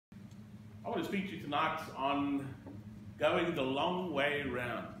I want to speak to you tonight on going the long way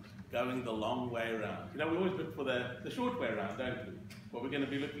round. Going the long way round. You know, we always look for the short way around, don't we? But we're going to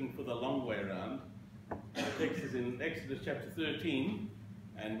be looking for the long way around. The text is in Exodus chapter 13,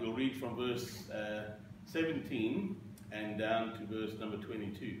 and we'll read from verse 17 and down to verse number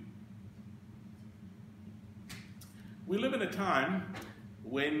 22. We live in a time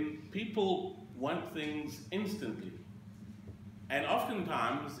when people want things instantly. And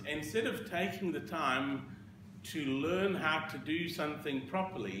oftentimes, instead of taking the time to learn how to do something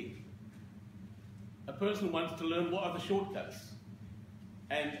properly, a person wants to learn what are the shortcuts.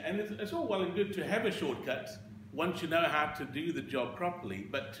 And it's all well and good to have a shortcut once you know how to do the job properly,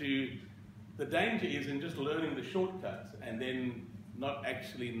 but the danger is in just learning the shortcut and then not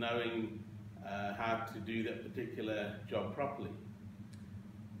actually knowing how to do that particular job properly.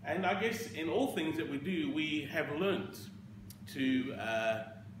 And I guess in all things that we do, we have learnt to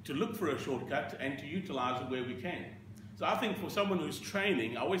look for a shortcut and to utilize it where we can. So I think for someone who's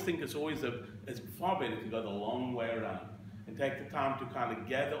training, I always think it's far better to go the long way around and take the time to kind of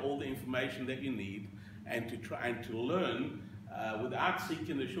gather all the information that you need and to try and to learn without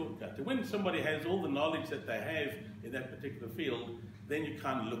seeking the shortcut. And when somebody has all the knowledge that they have in that particular field, then you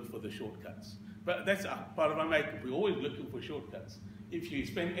kind of look for the shortcuts. But that's part of our makeup. We're always looking for shortcuts. If you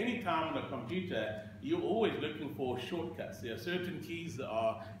spend any time on a computer, you're always looking for shortcuts. There are certain keys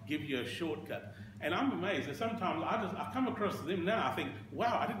that give you a shortcut. And I'm amazed that sometimes I come across them now, I think,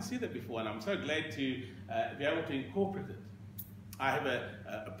 wow, I didn't see that before, and I'm so glad to be able to incorporate it. I have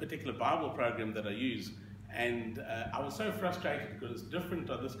a particular Bible program that I use, and I was so frustrated because it's different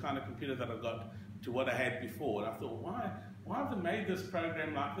on this kind of computer that I've got to what I had before. And I thought, why have they made this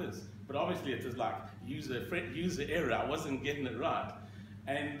program like this? But obviously it was like user error. I wasn't getting it right.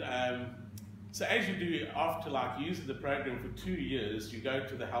 And so as you do, after like using the program for 2 years, you go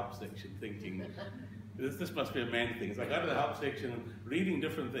to the help section thinking, this must be a man thing. So I go to the help section, reading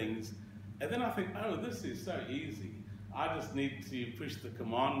different things, and then I think, oh, this is so easy. I just need to push the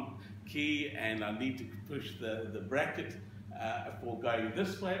command key, and I need to push the bracket for going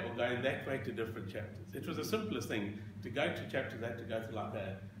this way or going that way to different chapters. It was the simplest thing to go to chapters, had to go through like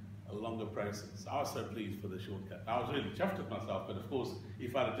a longer process. I was so pleased for the shortcut. I was really chuffed with myself, but of course,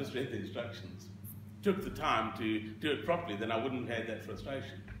 if I'd have just read the instructions, took the time to do it properly, then I wouldn't have had that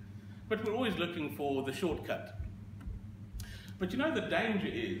frustration. But we're always looking for the shortcut. But you know, the danger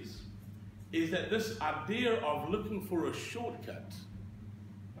is that this idea of looking for a shortcut,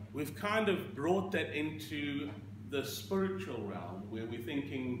 we've kind of brought that into the spiritual realm where we're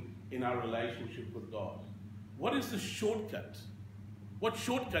thinking in our relationship with God. What is the shortcut? What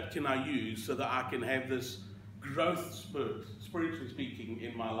shortcut can I use so that I can have this growth spurt, spiritually speaking,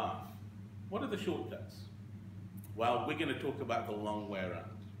 in my life? What are the shortcuts? Well, we're going to talk about the long way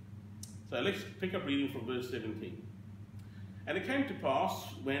around. So let's pick up reading from verse 17. And it came to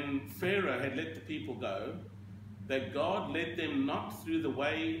pass, when Pharaoh had let the people go, that God led them not through the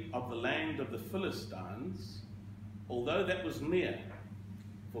way of the land of the Philistines, although that was near.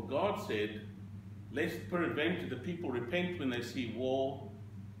 For God said, lest peradventure the people repent when they see war,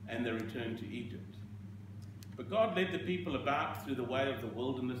 and they return to Egypt. But God led the people about through the way of the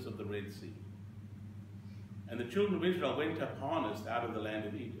wilderness of the Red Sea. And the children of Israel went up harnessed out of the land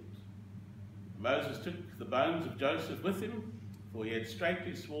of Egypt. Moses took the bones of Joseph with him, for he had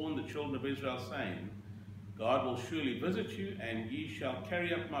straitly sworn the children of Israel, saying, God will surely visit you, and ye shall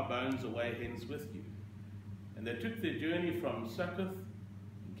carry up my bones away hence with you. And they took their journey from Succoth,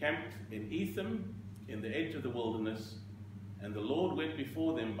 camped in Etham, in the edge of the wilderness, and the Lord went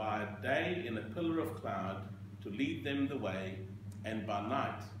before them by day in a pillar of cloud to lead them the way, and by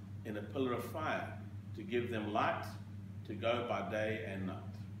night in a pillar of fire to give them light to go by day and night.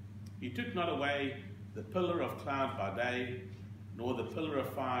 He took not away the pillar of cloud by day, nor the pillar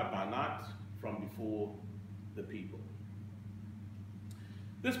of fire by night from before the people.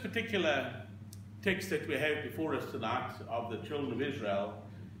 This particular text that we have before us tonight of the children of Israel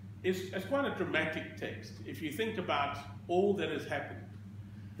is quite a dramatic text. If you think about all that has happened,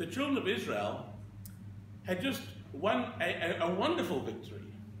 the children of Israel had just won a wonderful victory.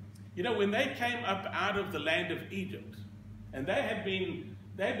 You know, when they came up out of the land of Egypt, and they had been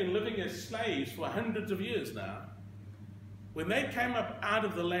living as slaves for hundreds of years now, when they came up out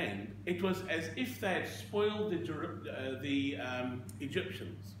of the land, it was as if they had spoiled the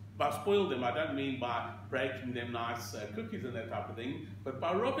Egyptians. By spoil them, I don't mean by breaking them nice cookies and that type of thing, but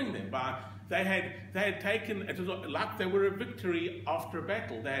by robbing them. They had taken, it was like they were a victory after a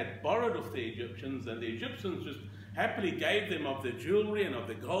battle. They had borrowed off the Egyptians, and the Egyptians just happily gave them of their jewelry and of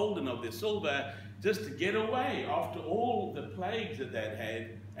their gold and of their silver, just to get away after all the plagues that they'd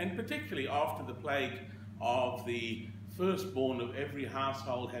had, and particularly after the plague of the firstborn of every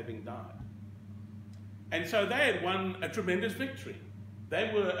household having died. And so they had won a tremendous victory.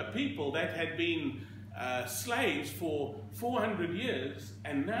 They were a people that had been slaves for 400 years,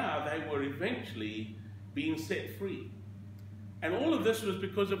 and now they were eventually being set free. And all of this was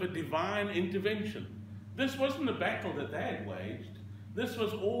because of a divine intervention. This wasn't a battle that they had waged. This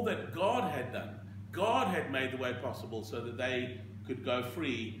was all that God had done. God had made the way possible so that they could go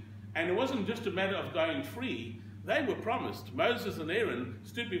free. And it wasn't just a matter of going free. They were promised. Moses and Aaron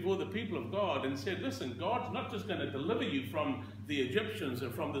stood before the people of God and said, listen, God's not just going to deliver you from the Egyptians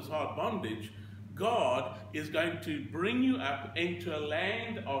and from this hard bondage. God is going to bring you up into a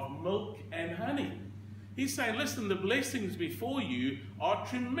land of milk and honey. He's saying, listen, the blessings before you are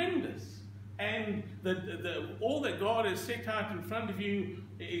tremendous. And all that God has set out in front of you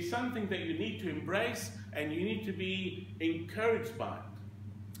is something that you need to embrace, and you need to be encouraged by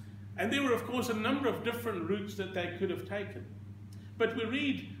it. And there were, of course, a number of different routes that they could have taken. But we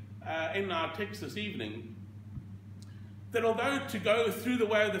read in our text this evening that although to go through the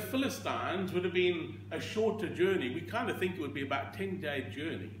way of the Philistines would have been a shorter journey, we kind of think it would be about a 10-day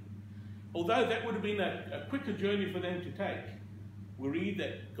journey. Although that would have been a quicker journey for them to take, we read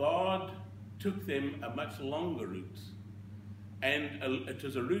that God took them a much longer route. And it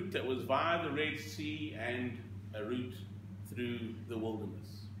was a route that was via the Red Sea and a route through the wilderness.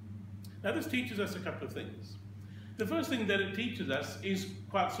 Now this teaches us a couple of things. The first thing that it teaches us is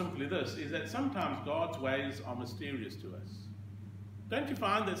quite simply this, is that sometimes God's ways are mysterious to us. Don't you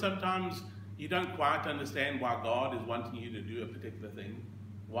find that sometimes you don't quite understand why God is wanting you to do a particular thing?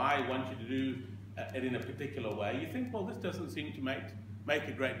 Why He wants you to do it in a particular way? You think, well, this doesn't seem to make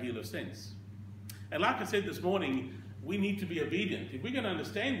a great deal of sense. And like I said this morning, we need to be obedient. If we're going to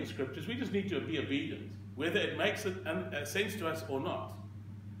understand the scriptures, we just need to be obedient, whether it makes sense to us or not.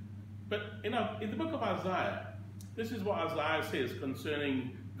 But in the book of Isaiah, this is what Isaiah says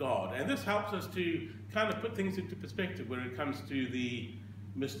concerning God. And this helps us to kind of put things into perspective when it comes to the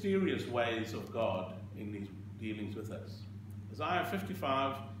mysterious ways of God in these dealings with us. Isaiah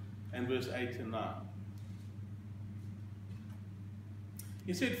 55 and verse 8 and 9.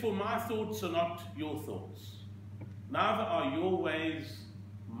 He said, for my thoughts are not your thoughts, neither are your ways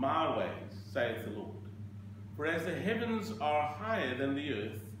my ways, saith the Lord. For as the heavens are higher than the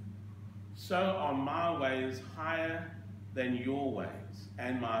earth, so are my ways higher than your ways,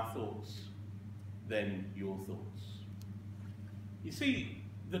 and my thoughts than your thoughts. You see,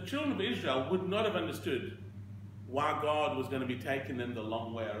 the children of Israel would not have understood why God was going to be taking them the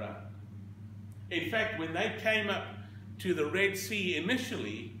long way around. In fact, when they came up to the Red Sea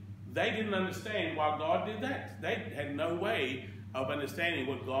initially, they didn't understand why God did that. They had no way of understanding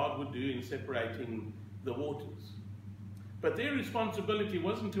what God would do in separating the waters. But their responsibility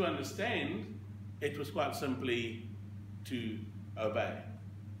wasn't to understand, it was quite simply to obey.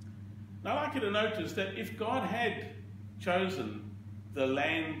 Now I'd like you to notice that if God had chosen the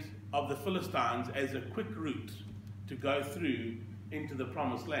land of the Philistines as a quick route to go through into the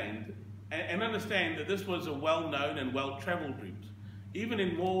promised land, and understand that this was a well-known and well-traveled route, even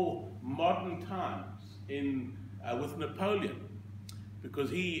in more modern times with Napoleon, because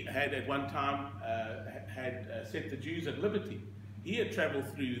he had at one time set the Jews at liberty. He had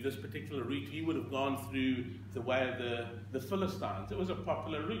traveled through this particular route. He would have gone through the way of the Philistines. It was a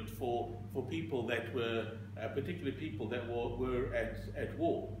popular route for people that were, particularly people that were at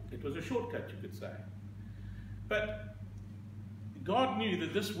war. It was a shortcut, you could say. But God knew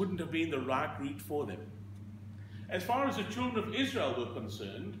that this wouldn't have been the right route for them. As far as the children of Israel were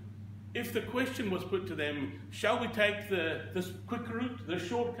concerned, if the question was put to them, shall we take this quick route, this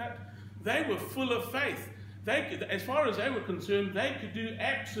shortcut? They were full of faith. As far as they were concerned, they could do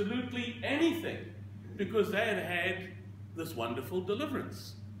absolutely anything because they had had this wonderful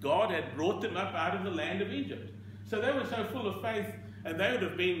deliverance. God had brought them up out of the land of Egypt. So they were so full of faith, and they would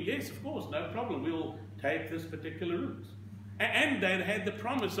have been, yes, of course, no problem, we'll take this particular route. And they'd had the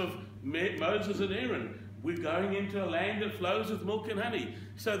promise of Moses and Aaron, we're going into a land that flows with milk and honey.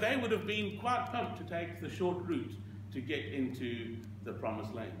 So they would have been quite pumped to take the short route to get into the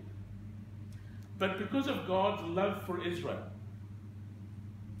promised land. But because of God's love for Israel,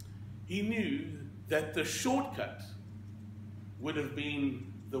 He knew that the shortcut would have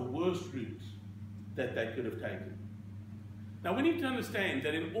been the worst route that they could have taken. Now we need to understand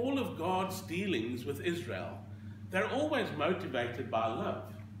that in all of God's dealings with Israel, they're always motivated by love.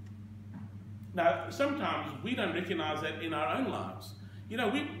 Now, sometimes we don't recognize that in our own lives. You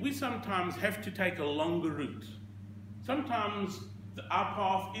know, we sometimes have to take a longer route. Sometimes our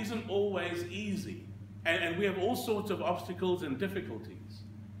path isn't always easy. And we have all sorts of obstacles and difficulties.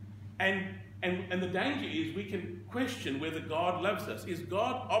 And the danger is we can question whether God loves us. Is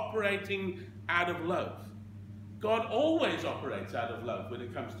God operating out of love? God always operates out of love when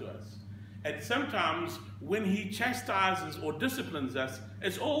it comes to us. And sometimes when he chastises or disciplines us,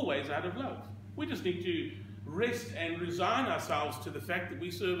 it's always out of love. We just need to rest and resign ourselves to the fact that we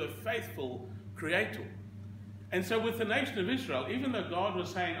serve a faithful Creator. And so with the nation of Israel, even though God was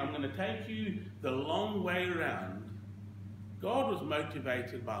saying, I'm going to take you the long way around, God was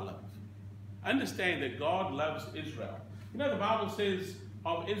motivated by love. Understand that God loves Israel. You know, the Bible says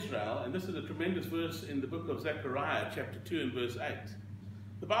of Israel, and this is a tremendous verse in the book of Zechariah, chapter 2 and verse 8.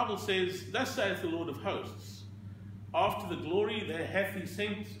 The Bible says, thus saith the Lord of hosts, after the glory that hath he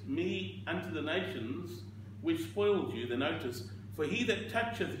sent me unto the nations, which spoiled you, the notice, for he that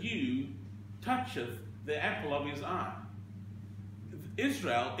toucheth you, toucheth the apple of his eye.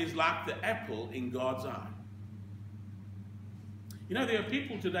 Israel is like the apple in God's eye. You know, there are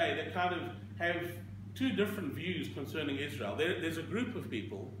people today that kind of have two different views concerning Israel. There's a group of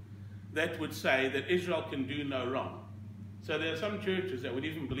people that would say that Israel can do no wrong. So there are some churches that would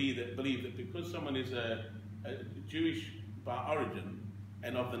even believe that because someone is a Jewish by origin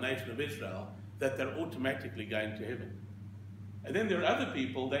and of the nation of Israel, that they're automatically going to heaven. And then there are other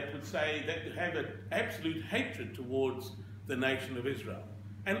people that would say that have an absolute hatred towards the nation of Israel.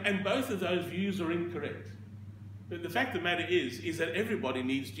 And both of those views are incorrect. But the fact of the matter is that everybody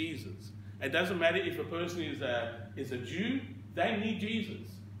needs Jesus. It doesn't matter if a person is a Jew, they need Jesus.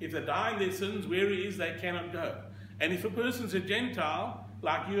 If they die in their sins, where he is, they cannot go. And if a person's a Gentile,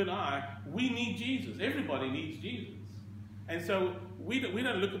 like you and I, we need Jesus. Everybody needs Jesus. And so we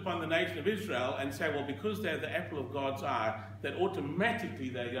don't look upon the nation of Israel and say, well, because they're the apple of God's eye, that automatically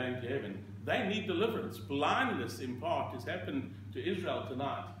they're going to heaven. They need deliverance. Blindness, in part, has happened to Israel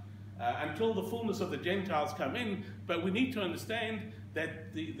tonight until the fullness of the Gentiles come in. But we need to understand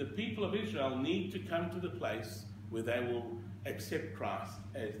that the people of Israel need to come to the place where they will accept Christ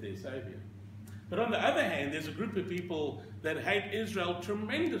as their Savior. But on the other hand, there's a group of people that hate Israel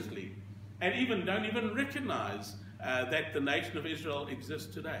tremendously and don't even recognize that the nation of Israel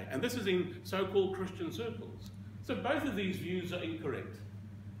exists today. And this is in so-called Christian circles. So both of these views are incorrect.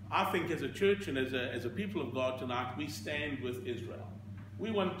 I think as a church and as a people of God tonight, we stand with Israel.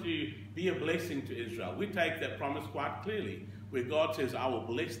 We want to be a blessing to Israel. We take that promise quite clearly, where God says, I will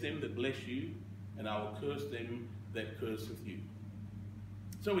bless them that bless you, and I will curse them that curseth you.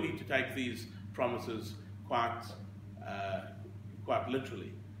 So we need to take these promises quite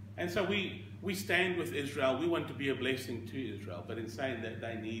literally. And so we stand with Israel. We want to be a blessing to Israel, but in saying that,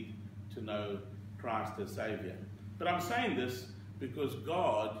 they need to know Christ as Savior. But I'm saying this because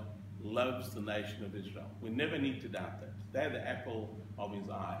God loves the nation of Israel. We never need to doubt that. They're the apple of his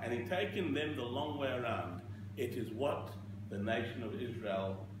eye. And in taking them the long way around, it is what the nation of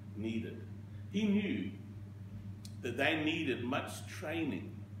Israel needed. He knew that they needed much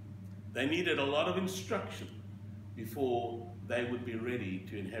training. They needed a lot of instruction before they would be ready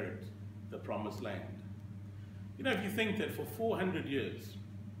to inherit the promised land. You know, if you think that for 400 years,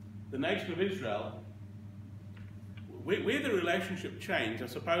 the nation of Israel, where the relationship changed, I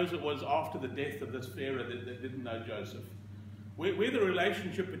suppose it was after the death of this Pharaoh that didn't know Joseph. Where the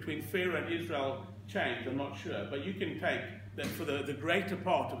relationship between Pharaoh and Israel changed, I'm not sure, but you can take that for the greater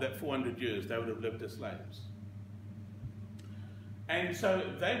part of that 400 years, they would have lived as slaves. And so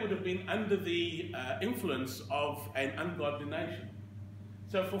they would have been under the influence of an ungodly nation.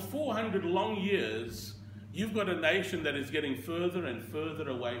 So for 400 long years, you've got a nation that is getting further and further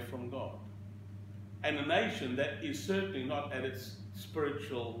away from God. And a nation that is certainly not at its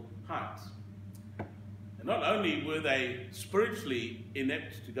spiritual height. And not only were they spiritually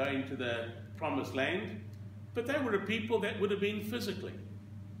inept to go into the promised land, but they were a people that would have been physically.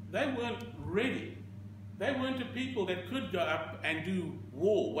 They weren't ready. They weren't a people that could go up and do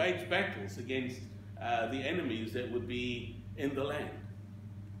war, wage battles against the enemies that would be in the land.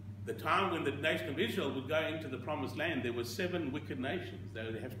 The time when the nation of Israel would go into the promised land, there were 7 wicked nations they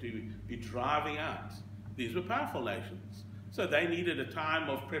would have to be driving out. These were powerful nations. So they needed a time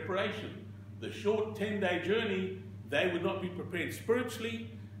of preparation. The short 10-day journey, they would not be prepared spiritually,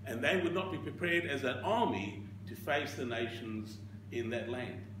 and they would not be prepared as an army to face the nations in that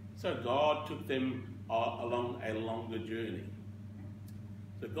land. So God took them along a longer journey.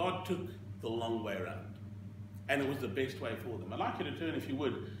 So God took the long way around, and it was the best way for them. I'd like you to turn, if you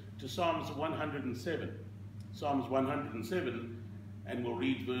would, to Psalms 107. Psalms 107, and we'll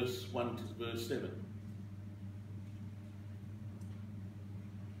read verse 1 to verse 7.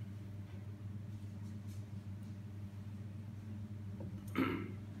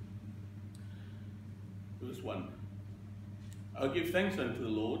 O give thanks unto the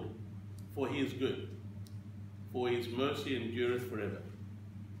Lord, for he is good, for his mercy endureth forever.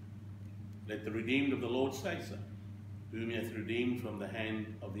 Let the redeemed of the Lord say so, whom he hath redeemed from the hand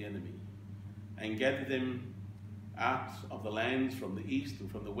of the enemy, and gathered them out of the lands from the east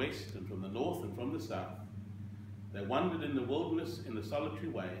and from the west and from the north and from the south. They wandered in the wilderness in a solitary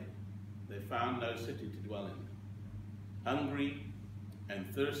way. They found no city to dwell in. Hungry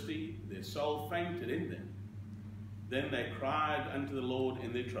and thirsty, their soul fainted in them. Then they cried unto the Lord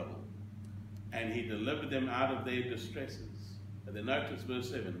in their trouble, and he delivered them out of their distresses. And then notice verse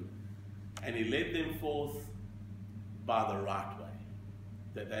 7, and he led them forth by the right way,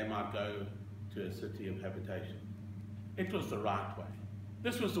 that they might go to a city of habitation. It was the right way.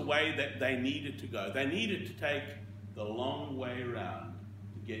 This was the way that they needed to go. They needed to take the long way around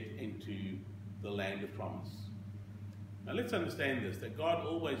to get into the land of promise. Now let's understand this, that God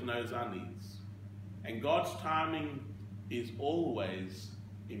always knows our needs, and God's timing is always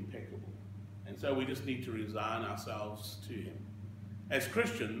impeccable. And so we just need to resign ourselves to him. As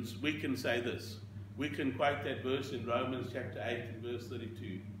Christians, we can say this. We can quote that verse in Romans chapter 8 and verse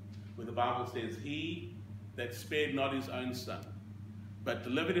 32, where the Bible says, he that spared not his own son, but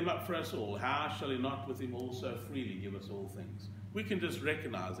delivered him up for us all, how shall he not with him also freely give us all things? We can just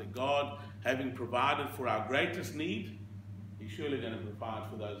recognize that God, having provided for our greatest need, he's surely going to provide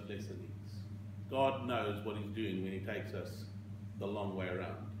for those lesser needs. God knows what he's doing when he takes us the long way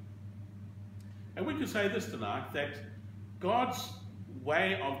around. And we can say this tonight, that God's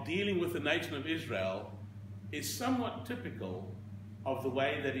way of dealing with the nation of Israel is somewhat typical of the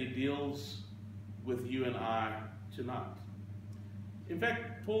way that he deals with you and I tonight. In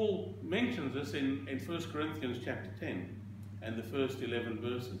fact, Paul mentions this in 1 Corinthians chapter 10 and the first 11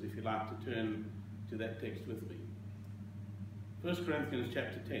 verses, if you'd like to turn to that text with me. 1 Corinthians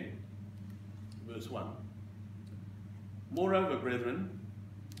chapter 10, verse 1. Moreover, brethren,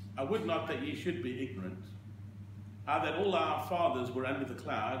 I would not that ye should be ignorant, how that all our fathers were under the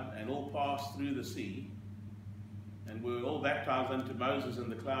cloud, and all passed through the sea, and were all baptized unto Moses in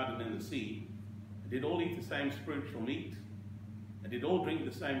the cloud and in the sea, and did all eat the same spiritual meat, and did all drink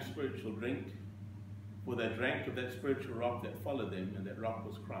the same spiritual drink, for they drank of that spiritual rock that followed them, and that rock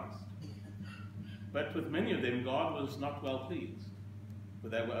was Christ. But with many of them God was not well pleased, for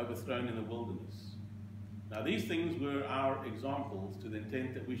they were overthrown in the wilderness. Now these things were our examples, to the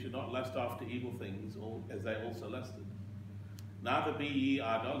intent that we should not lust after evil things, as they also lusted. Neither be ye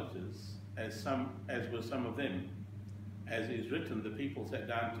idolaters, as were some of them. As it is written, the people sat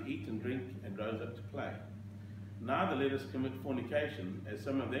down to eat and drink, and rose up to play. Neither let us commit fornication, as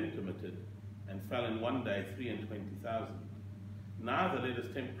some of them committed, and fell in one day 23,000. Neither let us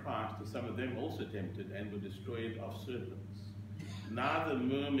tempt Christ, as some of them also tempted, and were destroyed of serpents. Neither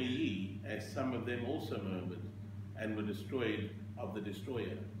murmur ye, as some of them also murmured, and were destroyed of the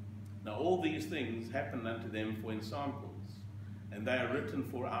destroyer. Now all these things happened unto them for ensamples, and they are written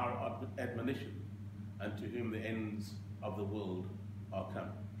for our admonition, unto whom the ends of the world are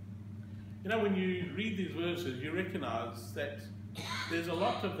come. You know, when you read these verses, you recognize that there's a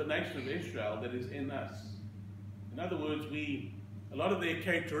lot of the nation of Israel that is in us. In other words, a lot of their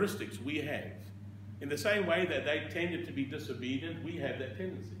characteristics we have. In the same way that they tended to be disobedient, we have that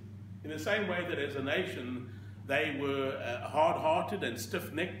tendency. In the same way that as a nation, they were hard-hearted and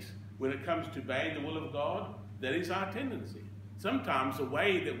stiff-necked when it comes to obeying the will of God, that is our tendency. Sometimes the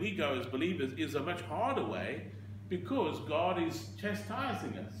way that we go as believers is a much harder way, because God is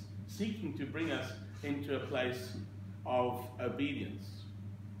chastising us, seeking to bring us into a place of obedience.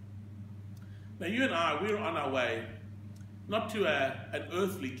 Now you and I, we're on our way not to an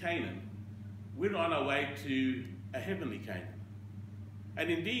earthly Canaan, we're on our way to a heavenly Canaan. And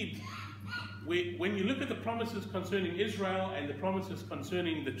indeed, when you look at the promises concerning Israel and the promises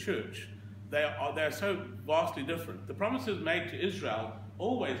concerning the church, they are so vastly different. The promises made to Israel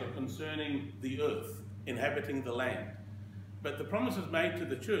always are concerning the earth, inhabiting the land. But the promises made to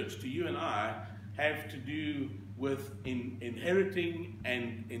the church, to you and I, have to do with inheriting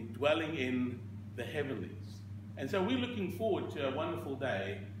and indwelling in the heavenlies. And so we're looking forward to a wonderful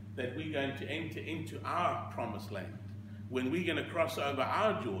day that we're going to enter into our promised land, when we're going to cross over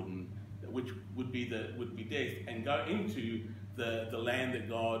our Jordan, which would be death, and go into the land that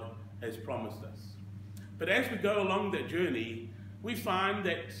God has promised us. But as we go along that journey, we find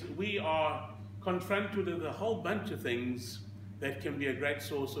that we are confronted with a whole bunch of things that can be a great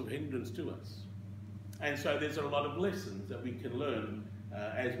source of hindrance to us. And so there's a lot of lessons that we can learn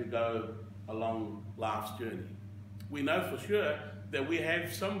as we go along life's journey. We know for sure that we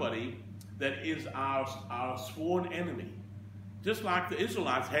have somebody that is our sworn enemy. Just like the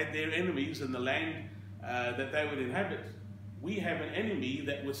Israelites had their enemies in the land that they would inhabit, we have an enemy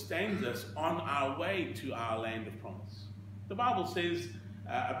that withstands us on our way to our land of promise. The Bible says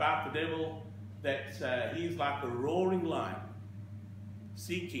about the devil that he's like a roaring lion,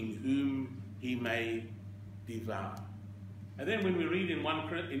 seeking whom he may devour. And then when we read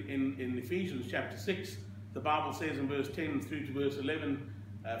in Ephesians chapter 6, the Bible says in verse 10 through to verse 11,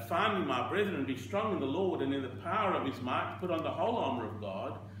 finally, my brethren, be strong in the Lord and in the power of his might, put on the whole armor of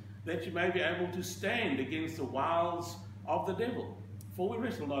God, that you may be able to stand against the wiles of the devil. For we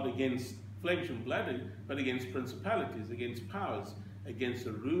wrestle not against flesh and blood, but against principalities, against powers, against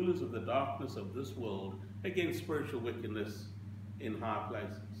the rulers of the darkness of this world, against spiritual wickedness in high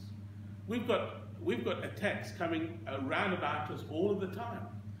places. We've got attacks coming around about us all of the time.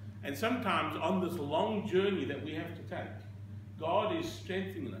 And sometimes on this long journey that we have to take, God is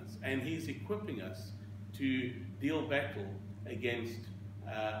strengthening us and he's equipping us to deal battle against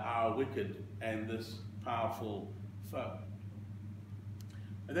our wicked and this powerful foe.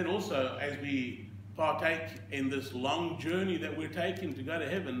 And then also, as we partake in this long journey that we're taking to go to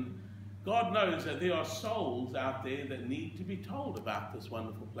heaven, God knows that there are souls out there that need to be told about this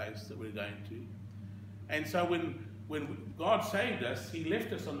wonderful place that we're going to. And so when God saved us, he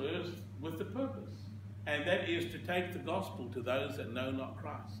left us on earth with a purpose. And that is to take the gospel to those that know not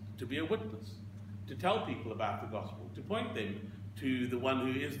Christ, to be a witness, to tell people about the gospel, to point them to the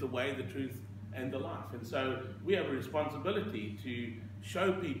one who is the way, the truth, and the life. And so we have a responsibility to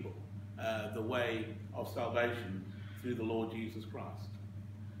show people the way of salvation through the Lord Jesus Christ.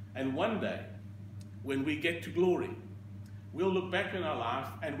 And one day, when we get to glory, we'll look back in our life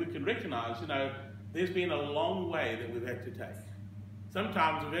and we can recognize, there's been a long way that we've had to take.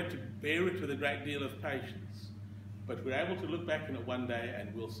 Sometimes we've had to bear it with a great deal of patience, but we're able to look back in it one day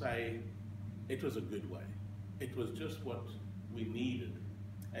and we'll say, it was a good way. It was just what we needed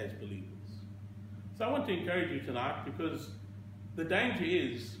as believers. So I want to encourage you tonight, because the danger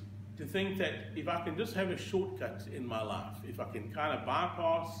is to think that if I can just have a shortcut in my life, if I can kind of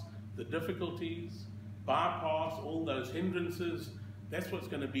bypass the difficulties, bypass all those hindrances, that's what's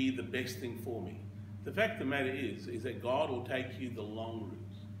going to be the best thing for me. The fact of the matter is that God will take you the long route.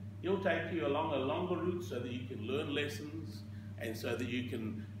 He'll take you along a longer route so that you can learn lessons, and so that you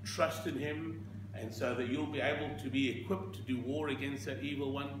can trust in him, and so that you'll be able to be equipped to do war against that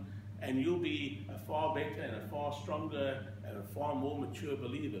evil one, and you'll be a far better and a far stronger and a far more mature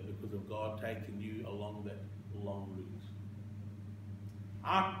believer because of God taking you along that long route.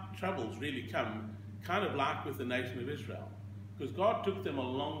 Our troubles really come kind of like with the nation of Israel, because God took them a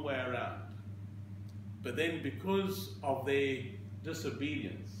long way around. But then because of their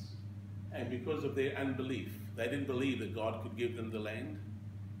disobedience and because of their unbelief, they didn't believe that God could give them the land.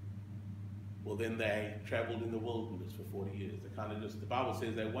 Well, then they traveled in the wilderness for 40 years. The Bible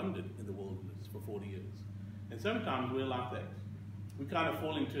says they wandered in the wilderness for 40 years. And sometimes we're like that. We kind of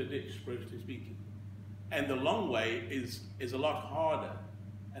fall into a ditch, spiritually speaking. And the long way is a lot harder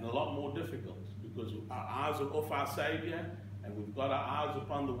and a lot more difficult, because our eyes are off our Savior, and we've got our eyes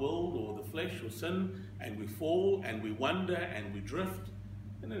upon the world or the flesh or sin, and we fall and we wander and we drift,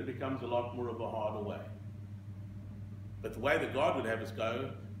 and then it becomes a lot more of a harder way. But the way that God would have us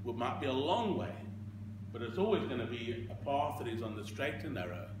go might be a long way, but it's always going to be a path that is on the straight and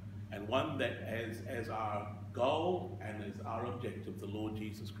narrow, and one that has as our goal and as our objective the Lord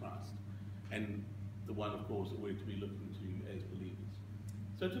Jesus Christ, and the one, of course, that we're to be looking to as believers.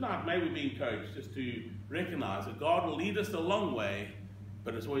 So tonight, may we be encouraged just to recognize that God will lead us a long way,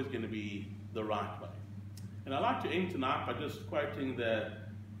 but it's always going to be the right way. And I'd like to end tonight by just quoting the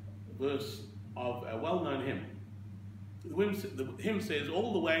verse of a well-known hymn. The hymn says,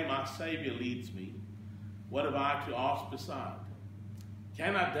 "All the way my Saviour leads me, what have I to ask beside?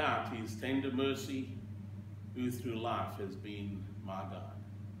 Can I doubt his tender mercy, who through life has been my guide?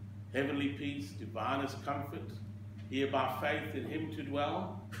 Heavenly peace, divinest comfort, here by faith in him to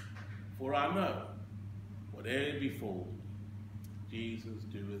dwell, for I know, whate'er befall, Jesus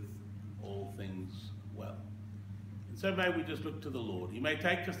doeth all things well." And so may we just look to the Lord. He may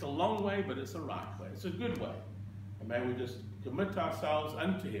take us a long way, but it's the right way. It's a good way. And may we just commit ourselves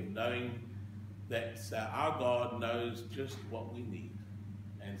unto him, knowing that our God knows just what we need.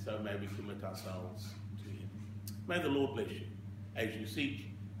 And so may we commit ourselves to him. May the Lord bless you as you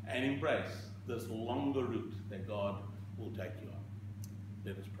seek and embrace this longer route that God will take you on.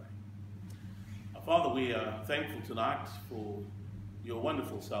 Let us pray. Our Father, we are thankful tonight for your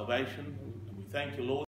wonderful salvation, and we thank you, Lord,